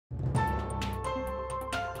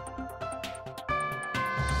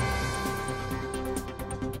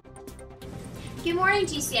Good morning,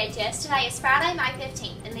 GCHS. Today is Friday, May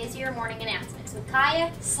 15th, and these are your morning announcements with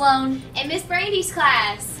Kaya, Sloan, and Miss Brandy's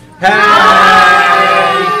class.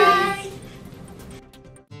 Hi!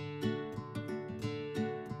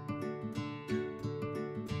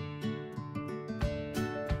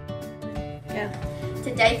 Go.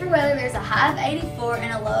 Today for weather, there's a high of 84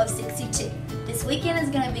 and a low of 62. This weekend is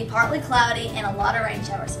going to be partly cloudy and a lot of rain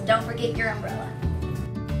showers, so don't forget your umbrella.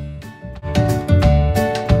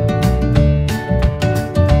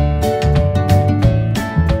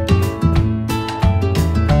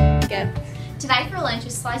 Today for lunch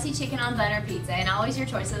is spicy chicken on bun or pizza, and always your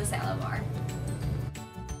choice of the salad bar.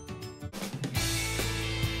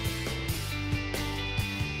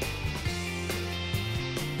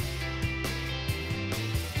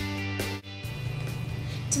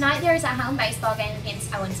 Tonight there is a home baseball game against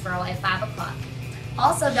Owensboro at 5 o'clock.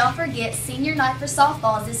 Also, don't forget senior night for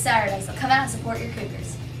softball is this Saturday, so come out and support your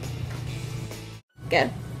Cougars. Go.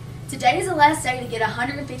 Today is the last day to get a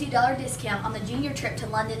 $150 discount on the junior trip to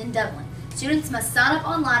London and Dublin. Students must sign up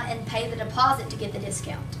online and pay the deposit to get the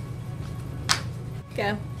discount.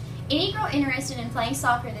 Go. Any girl interested in playing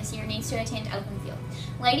soccer this year needs to attend open field.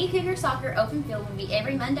 Lady Cougar Soccer open field will be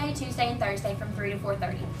every Monday, Tuesday, and Thursday from 3 to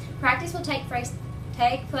 4:30. Practice will take place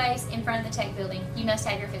in front of the Tech building. You must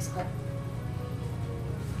have your physical.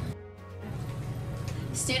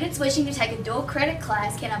 Students wishing to take a dual credit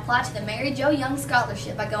class can apply to the Mary Jo Young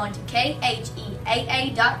Scholarship by going to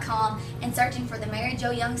kheaa.com and searching for the Mary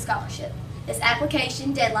Jo Young Scholarship. This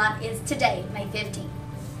application deadline is today, May 15th.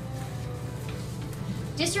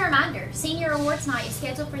 Just a reminder, Senior Awards Night is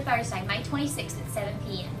scheduled for Thursday, May 26th at 7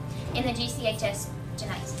 p.m. in the GCHS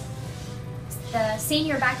Gymnasium. The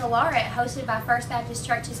Senior Baccalaureate, hosted by First Baptist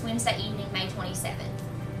Church, is Wednesday evening, May 27th.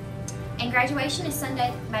 And graduation is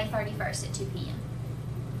Sunday, May 31st at 2 p.m.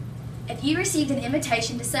 If you received an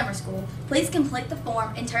invitation to summer school, please complete the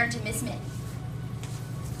form and turn to Miss Minnie.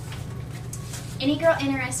 Any girl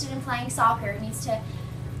interested in playing soccer needs to...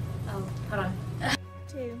 Oh, hold on.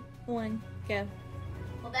 2, 1, go.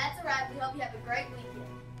 Well, that's all right. We hope you have a great weekend.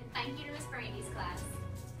 And thank you to Miss Brandy's class.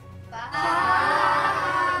 Bye.